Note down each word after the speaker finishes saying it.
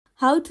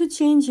How to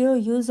change your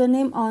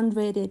username on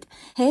Reddit.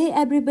 Hey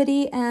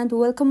everybody, and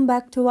welcome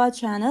back to our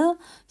channel.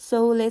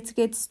 So let's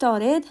get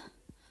started.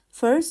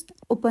 First,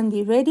 open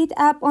the Reddit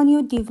app on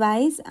your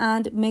device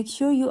and make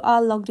sure you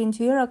are logged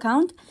into your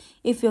account.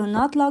 If you're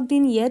not logged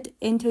in yet,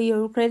 enter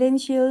your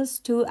credentials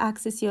to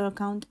access your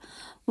account.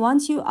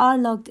 Once you are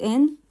logged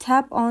in,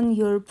 tap on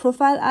your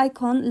profile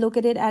icon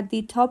located at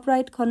the top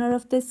right corner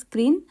of the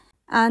screen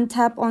and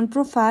tap on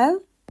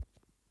Profile.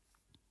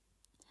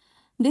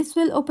 This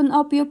will open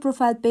up your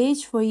profile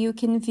page where you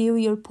can view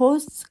your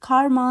posts,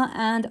 karma,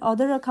 and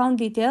other account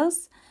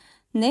details.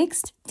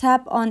 Next,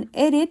 tap on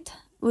Edit,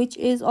 which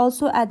is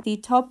also at the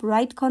top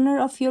right corner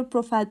of your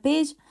profile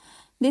page.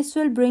 This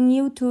will bring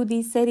you to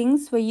the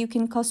settings where you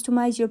can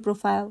customize your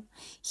profile.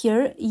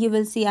 Here, you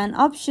will see an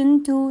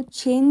option to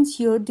change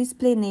your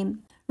display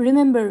name.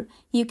 Remember,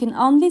 you can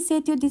only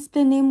set your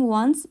display name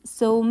once,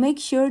 so make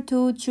sure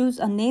to choose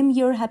a name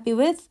you're happy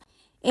with.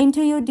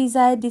 Enter your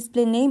desired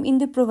display name in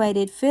the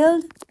provided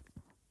field.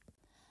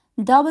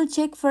 Double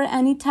check for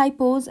any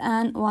typos,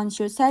 and once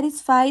you're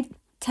satisfied,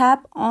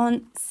 tap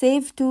on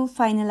Save to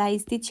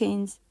finalize the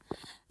change.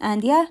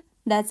 And yeah,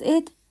 that's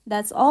it.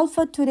 That's all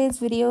for today's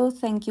video.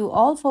 Thank you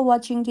all for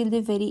watching till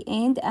the very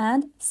end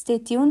and stay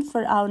tuned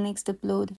for our next upload.